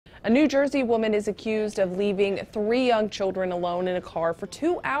A New Jersey woman is accused of leaving 3 young children alone in a car for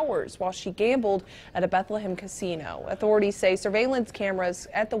 2 hours while she gambled at a Bethlehem casino. Authorities say surveillance cameras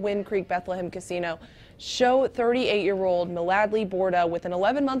at the Wind Creek Bethlehem casino show 38-year-old Milady Borda with an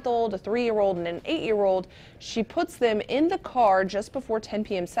 11-month-old, a 3-year-old, and an 8-year-old. She puts them in the car just before 10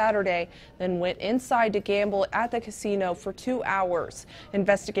 p.m. Saturday, then went inside to gamble at the casino for 2 hours.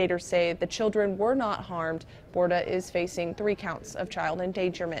 Investigators say the children were not harmed. Borda is facing 3 counts of child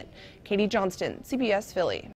endangerment. Katie Johnston, CBS Philly.